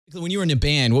When you were in a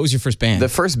band, what was your first band? The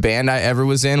first band I ever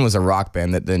was in was a rock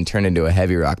band that then turned into a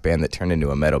heavy rock band that turned into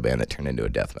a metal band that turned into a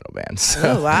death metal band.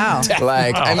 So, oh, wow.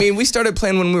 Like, I mean, we started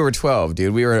playing when we were 12,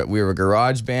 dude. We were a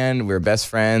garage band. We were best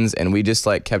friends, and we just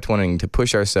like kept wanting to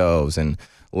push ourselves and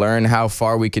learn how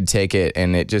far we could take it.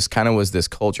 And it just kind of was this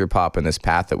culture pop and this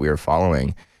path that we were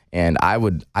following. And I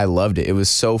loved it. It was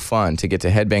so fun to get to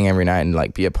headbang every night and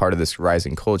like be a part of this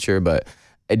rising culture, but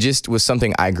it just was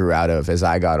something I grew out of as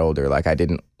I got older. Like I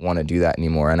didn't want to do that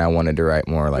anymore, and I wanted to write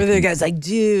more. Like the guys like,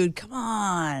 dude, come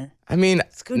on. I mean,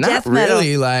 let's go not death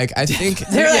really. Metal. Like I think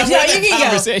they're like, yeah, you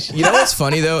can go. You know what's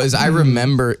funny though is I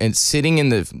remember sitting in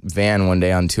the van one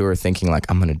day on tour, thinking like,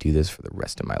 I'm gonna do this for the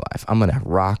rest of my life. I'm gonna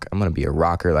rock. I'm gonna be a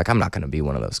rocker. Like I'm not gonna be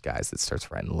one of those guys that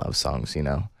starts writing love songs. You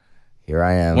know. Here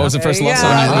I am. What was the first love song?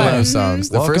 Love songs.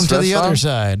 The Welcome first to the song? other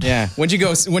side. Yeah. When'd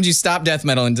you stop death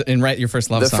metal and write your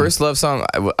first love song? The first love song,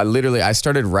 I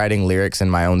started writing lyrics in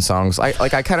my own songs. I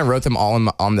kind of wrote them all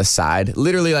on the side.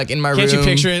 Literally like in my room. Can't you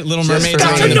picture it? Little Mermaid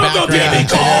Just in the background.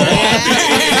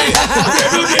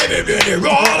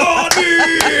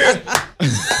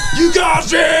 You got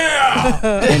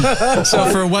it! So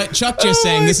for what Chuck just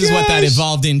sang, this is what that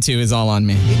evolved into, is All on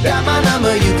Me. You got my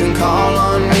number, you can call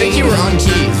on me. I think you were on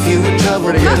key. If you in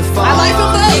trouble, get the phone. I like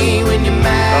them both. When you're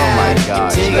mad, Oh my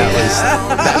gosh,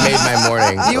 that made my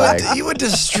morning. You would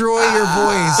destroy your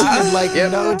voice in like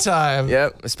no time.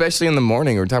 Yep, especially in the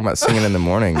morning. We're talking about singing in the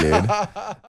morning, dude.